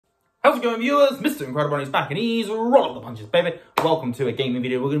How's it going, viewers? Mr. Incredi-Brony is back and he's rolling the punches, baby. Welcome to a gaming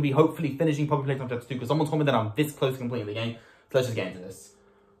video. We're going to be hopefully finishing Puppy Playtime Chapter 2 because someone told me that I'm this close to completing the game. So let's just get into this.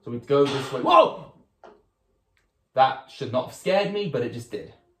 So we go this way. Whoa! That should not have scared me, but it just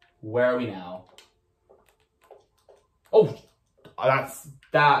did. Where are we now? Oh,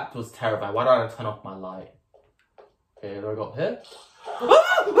 that was terrifying. Why did I turn off my light? Okay, do I go up here?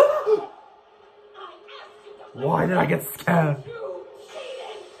 Why did I get scared?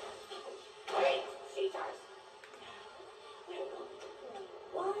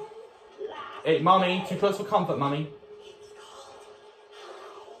 Hey, Mummy, too close for comfort, Mummy.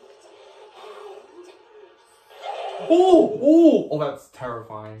 Oh, that's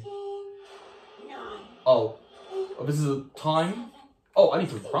terrifying. Oh, this is a time. Oh, I need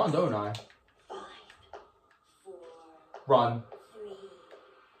to run, don't I? Run.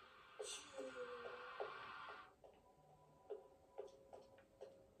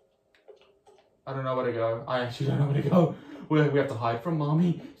 I don't know where to go. I actually don't know where to go. We have to hide from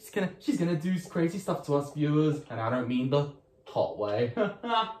Mommy. She's gonna do crazy stuff to us viewers, and I don't mean the hot way.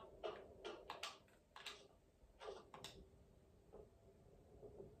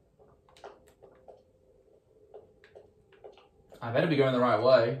 I better be going the right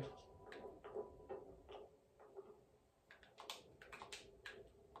way.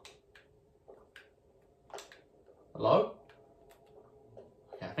 Hello?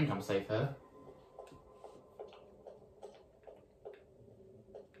 Okay, I think I'm safe here.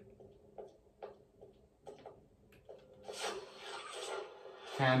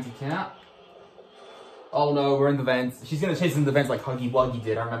 Candy cat. Oh no, we're in the vents. She's gonna chase in the vents like Huggy Wuggy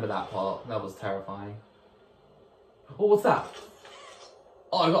did. I remember that part. That was terrifying. Oh, what's that?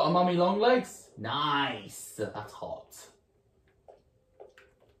 Oh, I got a mummy long legs. Nice. That's hot.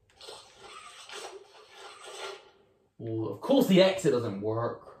 Ooh, of course the exit doesn't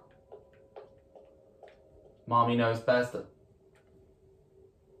work. Mommy knows best.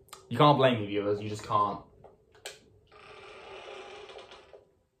 You can't blame me, viewers. You just can't.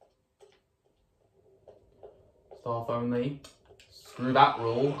 Staff only. Screw that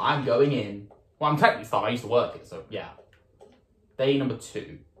rule. I'm going in. Well, I'm technically staff. I used to work it, so yeah. Day number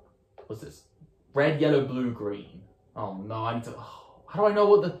 2. What's this? Red, yellow, blue, green. Oh no, I need to. Oh, how do I know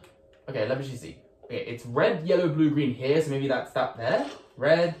what the? Okay, let me just see. Okay, it's red, yellow, blue, green here, so maybe that's that there.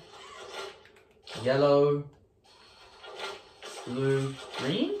 Red, yellow, blue,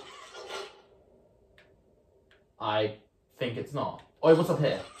 green. I think it's not. Oh, wait, what's up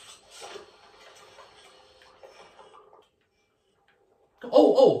here?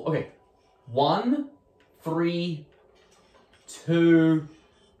 Oh, okay. 1, 3, 2,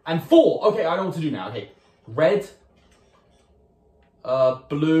 and 4. Okay, I know what to do now. Okay, red,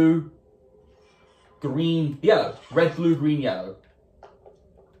 blue, green, yellow. Red, blue, green, yellow.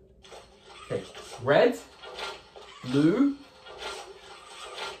 Okay, red, blue,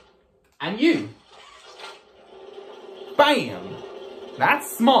 and you. Bam!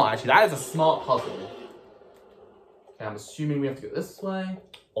 That's smart, actually. That is a smart puzzle. Okay, I'm assuming we have to go this way.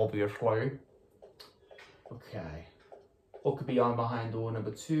 Obviously. Okay. What could be on behind door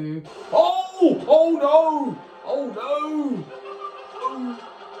number 2? Oh! Oh no! Oh no! Oh no!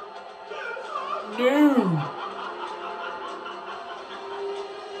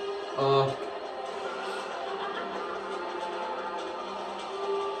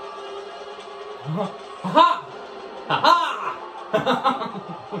 Ha ha!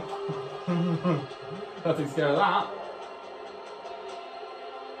 Nothing scared of that.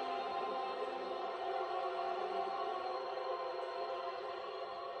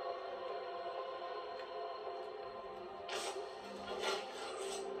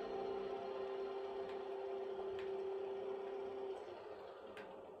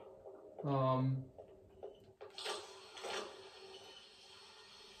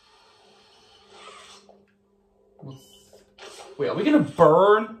 Wait, are we gonna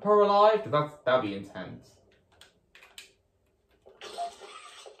burn her alive? That'd be intense.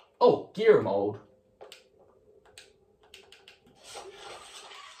 Oh, gear mode.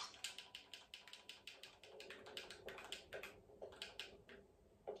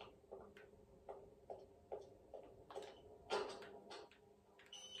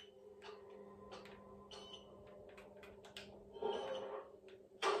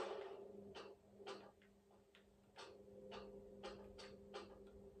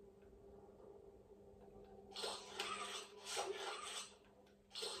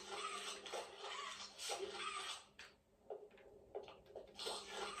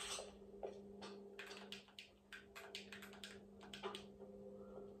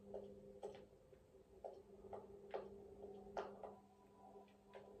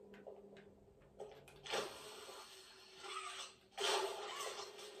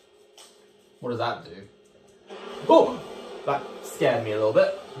 What does that do? Oh! That scared me a little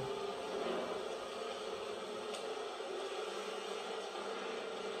bit.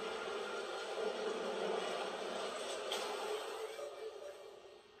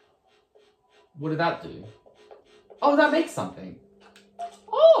 What did that do? Oh, that makes something.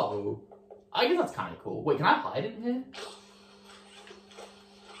 Oh! I guess that's kind of cool. Wait, can I hide in here?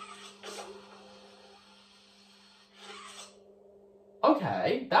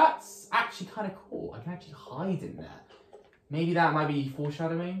 Okay, that's actually kind of cool. I can actually hide in there. Maybe that might be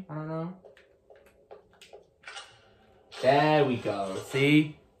foreshadowing. I don't know. There we go.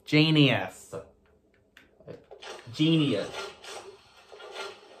 See? Genius. Genius.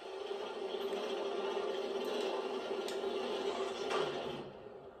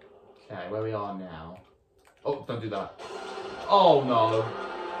 Okay, where we are now. Oh, don't do that. Oh, no.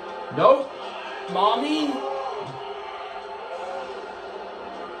 Nope. Mommy?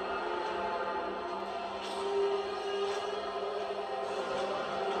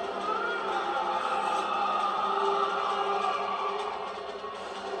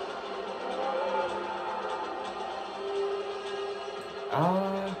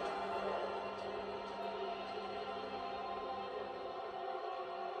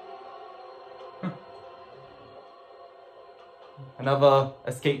 Another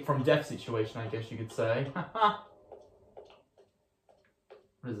escape from death situation, I guess you could say. What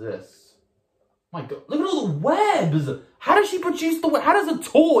is this? My God, look at all the webs! How does she produce the web? How does a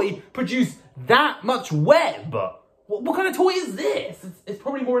toy produce that much web? What kind of toy is this? It's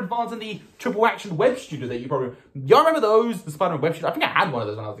probably more advanced than the triple action web shooter that you probably... Y'all remember those? The Spider-Man web shooter? I think I had one of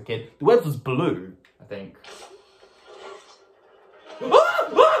those when I was a kid. The web was blue, I think.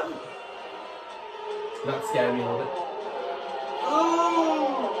 That scared me a little bit. Oh!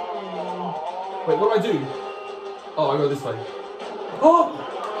 Wait, what do I do? Oh, I go this way. Oh!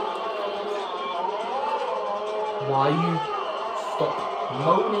 Why you stop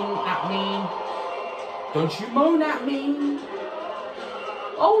moaning at me? Don't you moan at me?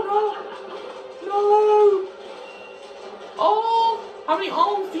 Oh no! No! Oh! How many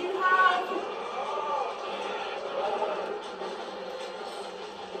arms do you have?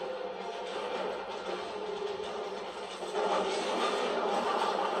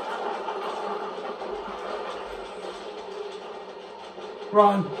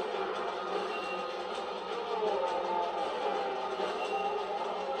 Run!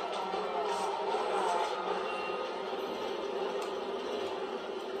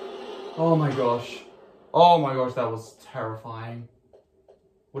 Oh my gosh. Oh my gosh, that was terrifying.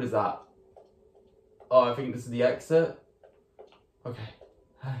 What is that? Oh, I think this is the exit. Okay.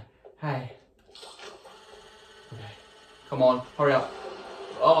 Hey. Okay. Come on, hurry up.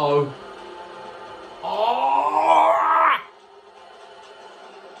 Uh-oh. Oh!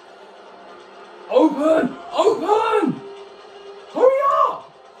 Open! Open! Hurry up!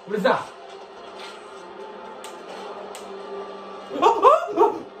 What is that?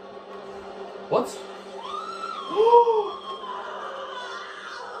 What?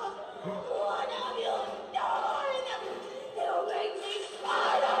 What have you done? You make me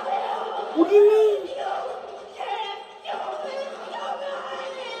Spider-Man! What do you mean? You can't do this to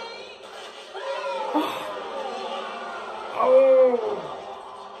me! Oh!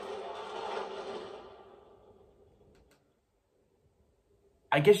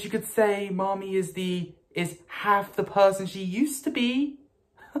 I guess you could say Mommy is half the person she used to be.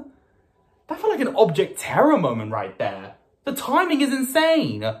 That felt like an Object Terror moment right there. The timing is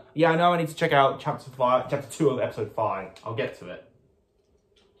insane. Yeah, I know I need to check out chapter 2 of episode 5. I'll get to it.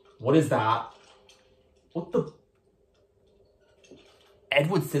 What is that? What the?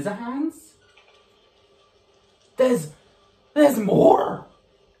 Edward Scissorhands? There's more.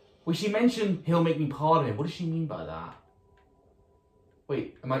 Wait, she mentioned he'll make me part of him. What does she mean by that?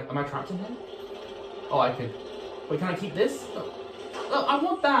 Wait, am I trapped in him? Oh, I could. Wait, can I keep this? Oh, I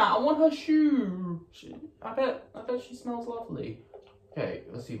want that. I want her shoe. I bet she smells lovely. Okay,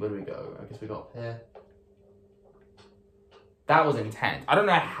 let's see. Where do we go? I guess we got up here. That was intense. I don't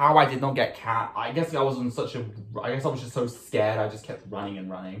know how I did not get cat. I guess I was just so scared. I just kept running and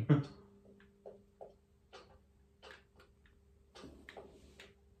running.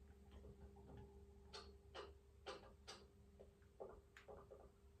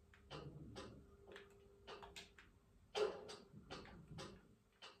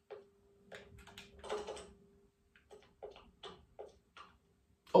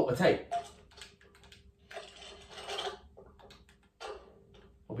 Oh, a tape.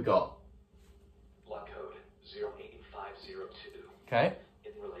 What we got? Block code 08502. Okay.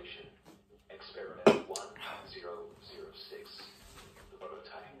 In relation. Experiment 1006. The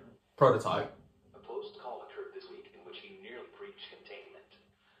prototype. prototype. A close call occurred this week in which he nearly breached containment.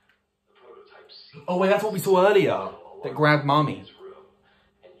 The prototype seized Oh wait, that's what we saw earlier. That grabbed Mommy. his room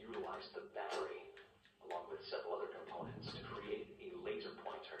and utilized the battery, along with several other components, to create a laser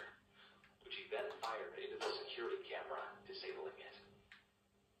pointer, which he then fired into the security camera, disabling it.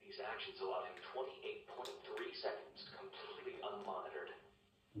 These actions allowed him 28.3 seconds completely unmonitored.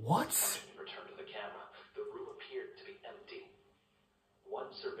 What? When he returned to the camera, the room appeared to be empty. One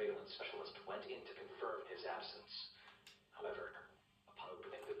surveillance specialist went in to confirm his absence. However, upon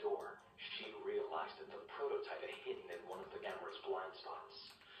opening the door, she realized that the prototype had hidden in one of the camera's blind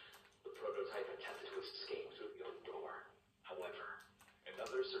spots. The prototype attempted to escape through the open door. However,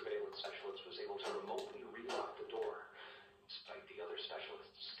 another surveillance specialist was able to remotely relock the door, despite the other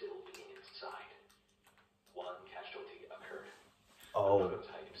specialists still being inside. One casualty occurred. Oh. The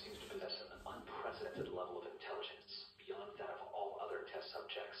prototype seems to possess an unprecedented level of intelligence beyond that of all other test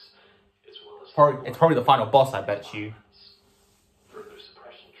subjects, as well as It's probably the final boss, I bet you. further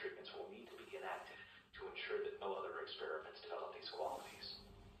suppression treatments will need to be enacted to ensure that no other experiments develop these qualities.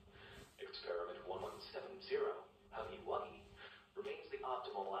 Experiment 1170, Huggy Wuggy, remains the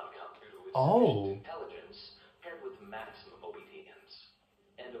optimal outcome due to its sufficient intelligence paired with maximum obedience.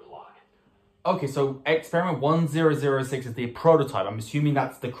 End of log. Okay, so experiment 1006 is the prototype. I'm assuming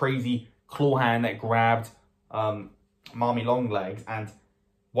that's the crazy claw hand that grabbed Mommy Longlegs, and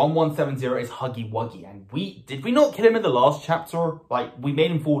 1170 is Huggy Wuggy. And did we not kill him in the last chapter? Like, we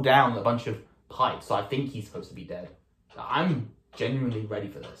made him fall down a bunch of pipes, so I think he's supposed to be dead. I'm genuinely ready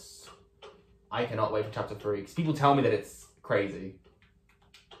for this. I cannot wait for chapter 3, because people tell me that it's crazy.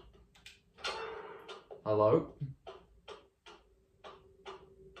 Hello?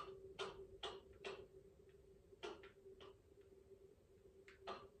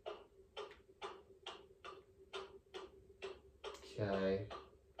 Okay.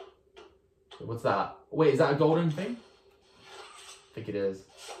 What's that? Wait, is that a golden thing? I think it is.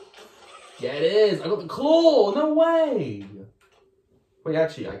 Yeah, it is! I got the claw! No way! Wait,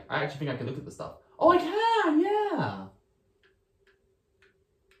 actually, I actually think I can look at the stuff. Oh, I can! Yeah!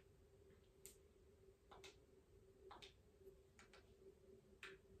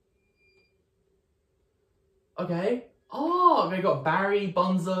 Okay. Oh, okay, got Barry,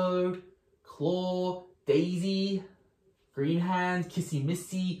 Bunzo, Claw, Daisy, Green Hand, Kissy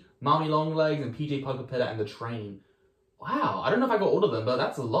Missy, Mommy Longlegs, and PJ Pugapilla, and the train. Wow, I don't know if I got all of them, but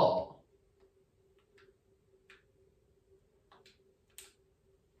that's a lot.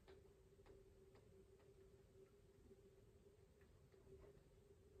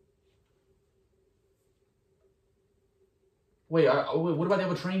 Wait, what about the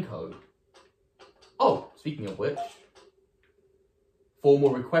other train code? Oh, speaking of which, formal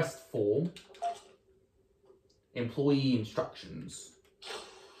request form, employee instructions.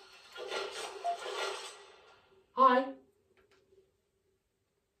 Hi.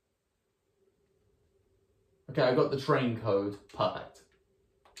 Okay, I got the train code. Perfect.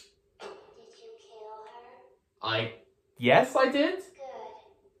 Did you kill her? Yes, I did. Good.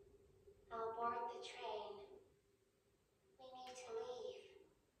 I'll board the train. We need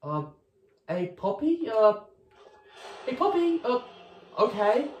to leave. Hey, Poppy? Hey, Poppy?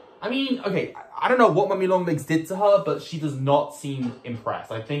 Okay. I mean, okay, I don't know what Mummy Longlegs did to her, but she does not seem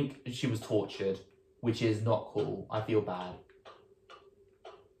impressed. I think she was tortured, which is not cool. I feel bad.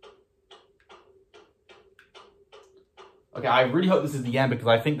 Okay, I really hope this is the end because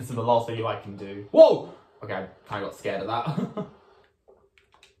I think this is the last video I can do. Whoa! Okay, I kind of got scared of that.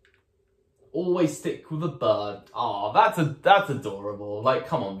 Always stick with a bird. Oh, that's adorable. Like,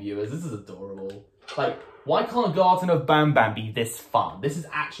 come on, viewers, this is adorable. Like, why can't Garden of Bam Bam be this fun? This is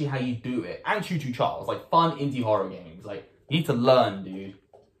actually how you do it. And Choo Choo Charles, like, fun indie horror games. Like, you need to learn, dude.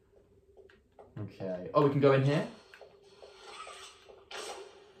 Okay. Oh, we can go in here?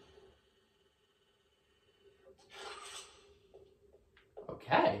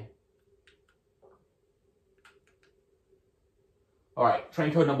 Okay. Alright,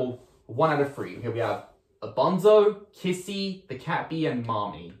 train code number 1 out of 3. Here we have Abunzo, Kissy, the Cat Bee, and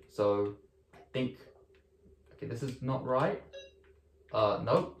Mommy. So, I think... Okay, this is not right.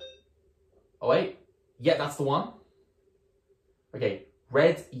 Nope. Oh, wait. Yeah, that's the one. Okay,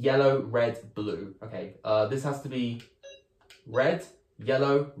 red, yellow, red, blue. Okay, this has to be red,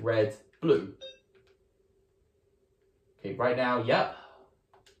 yellow, red, blue. Okay, right now, yep.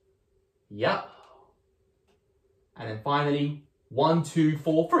 Yep. And then finally, 1, 2,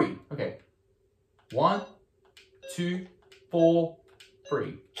 4, 3. Okay. 1, 2, 4,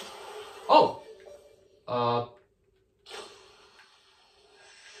 3. Oh!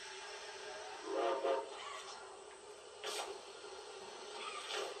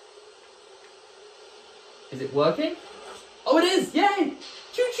 Is it working? Oh, it is! Yay!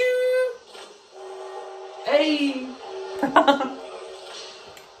 Choo-choo! Hey!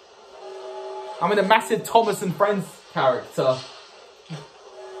 I'm in a massive Thomas and Friends character.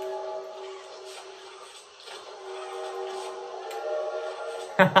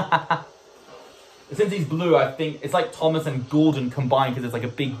 Since he's blue, I think it's like Thomas and Gordon combined because it's like a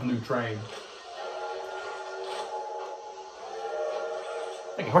big blue train.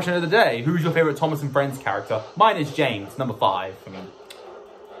 Okay, question of the day. Who's your favourite Thomas and Friends character? Mine is James, number 5. I mean,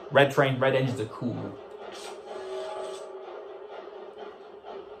 red train, red engines are cool.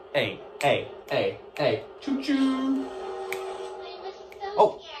 Hey, hey, hey, hey. Choo-choo. I was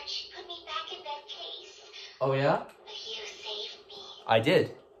so scared she put me back in that case. Oh, yeah? But you saved me. I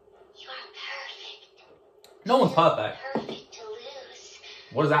did. You are perfect. No one's perfect. Perfect to lose.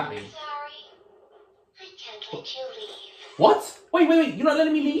 What does that mean? Sorry. I can't let you leave. What? Wait, wait, wait. You're not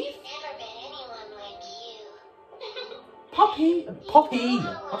letting me leave? I've never met anyone like you. Puppy. Puppy.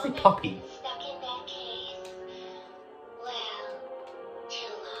 I'll say puppy. Stuck in that case. Well,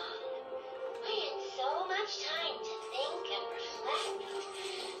 too long. I had so much time to think and reflect.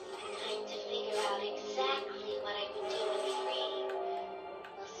 Time to figure out exactly what I would do when free.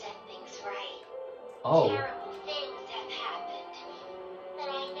 We'll set things right. Oh. Terrible things have happened. But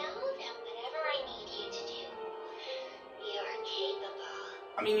I know that whatever I need you to do, you're capable.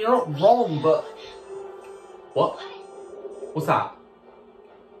 I mean, you're not wrong, but... What? What's that?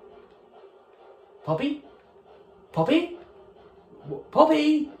 Poppy? Poppy?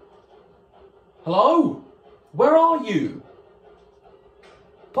 Poppy? Hello? Where are you?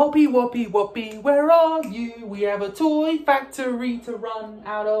 Poppy, whoppy, whoppy, where are you? We have a toy factory to run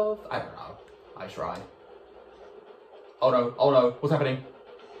out of. I don't know. I tried. Oh no, oh no. What's happening?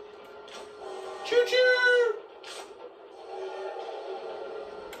 Choo-choo!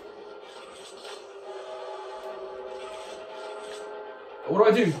 What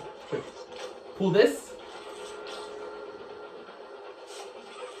do I do? Wait, pull this?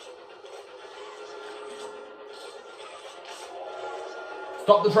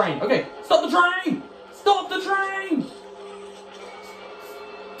 Stop the train. Okay, stop the train! Stop the train!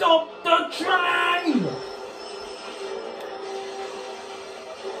 Stop the train!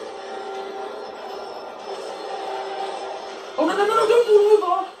 Oh, no, no, no, no, don't fall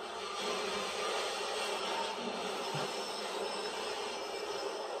over!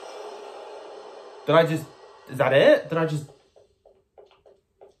 Did I just... Is that it? Did I just...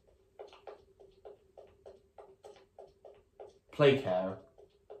 Play care.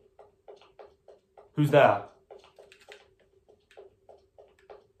 Who's there?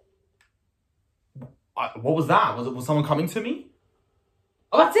 What was that? Was someone coming to me?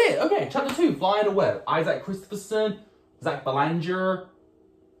 Oh, that's it. Okay, chapter 2, Fly in a Web. Isaac Christopherson, Zach Belanger.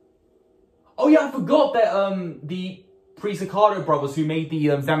 Oh yeah, I forgot that the Pre-Cicado brothers who made the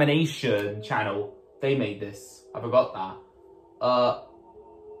examination channel, they made this. I forgot that.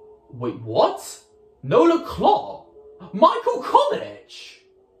 Wait, what? Nola Claw? Michael College?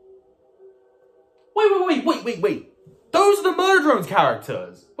 Wait. Those are the Murder Drones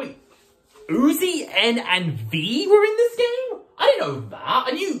characters. Wait, Uzi, N, and V were in this game? I didn't know that.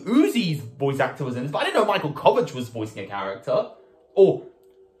 I knew Uzi's voice actor was in this, but I didn't know Michael College was voicing a character. Or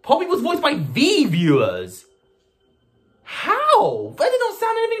Poppy was voiced by V viewers. How? That did not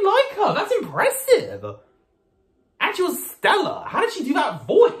sound anything like her. That's impressive. And she was stellar. How did she do that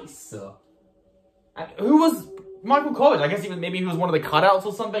voice? And who was Michael College? I guess maybe he was one of the cutouts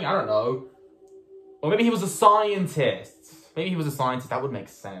or something. I don't know. Or maybe he was a scientist. Maybe he was a scientist. That would make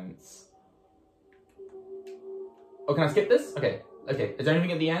sense. Oh, can I skip this? Okay. Okay. Is there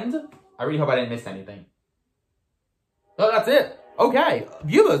anything at the end? I really hope I didn't miss anything. Oh, that's it. Okay.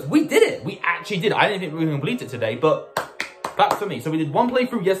 Viewers, we did it. We actually did it. I didn't think we were going to complete it today, but that's for me. So we did 1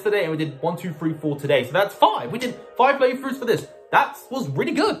 playthrough yesterday and we did 1, 2, 3, 4 today. So that's 5. We did 5 playthroughs for this. That was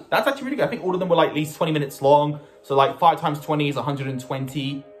really good. That's actually really good. I think all of them were like at least 20 minutes long. So like 5 times 20 is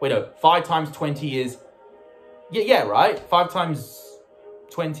 120. Wait, no. 5 times 20 is... Yeah, right? 5 times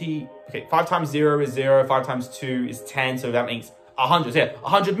 20... Okay, 5 times 0 is 0. 5 times 2 is 10. So that makes 100. So yeah,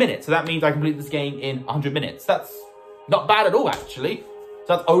 100 minutes. So that means I complete this game in 100 minutes. That's not bad at all, actually.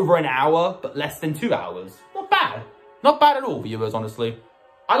 So that's over an hour, but less than 2 hours. Not bad. Not bad at all, viewers, honestly.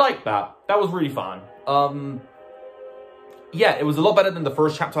 I like that. That was really fun. Yeah, it was a lot better than the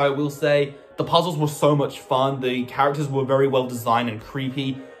first chapter, I will say. The puzzles were so much fun. The characters were very well designed and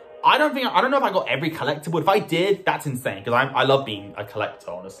creepy. I don't know if I got every collectible. If I did, that's insane, because I love being a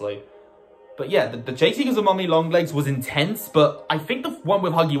collector, honestly. But yeah, the Chase Seekers of Mummy Longlegs was intense, but I think the one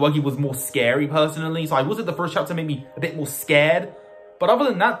with Huggy Wuggy was more scary, personally. So I was at the first chapter, made me a bit more scared. But other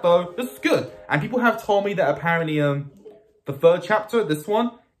than that, though, this is good. And people have told me that apparently the third chapter, this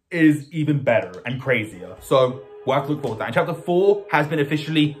one, is even better and crazier. So we'll have to look forward to that. And chapter 4 has been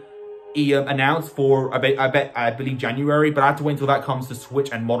officially announced for, I believe, January. But I have to wait until that comes to Switch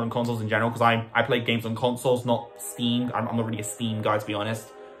and modern consoles in general. Because I play games on consoles, not Steam. I'm not really a Steam guy, to be honest.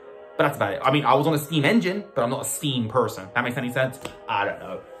 But that's about it. I mean, I was on a Steam engine, but I'm not a Steam person. That makes any sense? I don't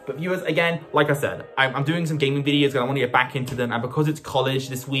know. But viewers, again, like I said, I'm doing some gaming videos and I want to get back into them. And because it's college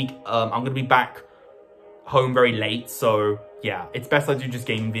this week, I'm going to be back home very late. So yeah, it's best I do just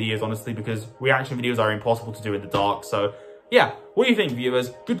gaming videos, honestly, because reaction videos are impossible to do in the dark. So yeah, what do you think,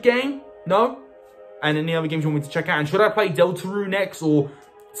 viewers? Good game? No? And any other games you want me to check out? And should I play Deltarune next or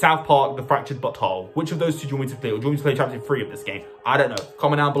South Park, The Fractured Butthole? Which of those two do you want me to play? Or do you want me to play chapter 3 of this game? I don't know.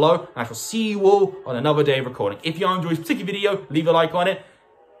 Comment down below, and I shall see you all on another day of recording. If you enjoyed this particular video, leave a like on it.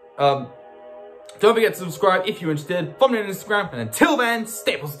 Don't forget to subscribe if you're interested. Follow me on Instagram. And until then,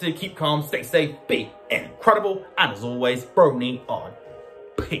 stay positive, keep calm, stay safe, be incredible. And as always, Brony on.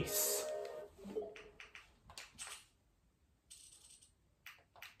 Peace.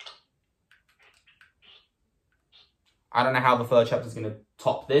 I don't know how the third chapter is going to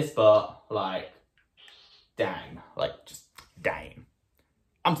top this, but, like, dang. Like, just dang.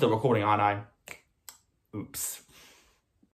 I'm still recording, aren't I? Oops.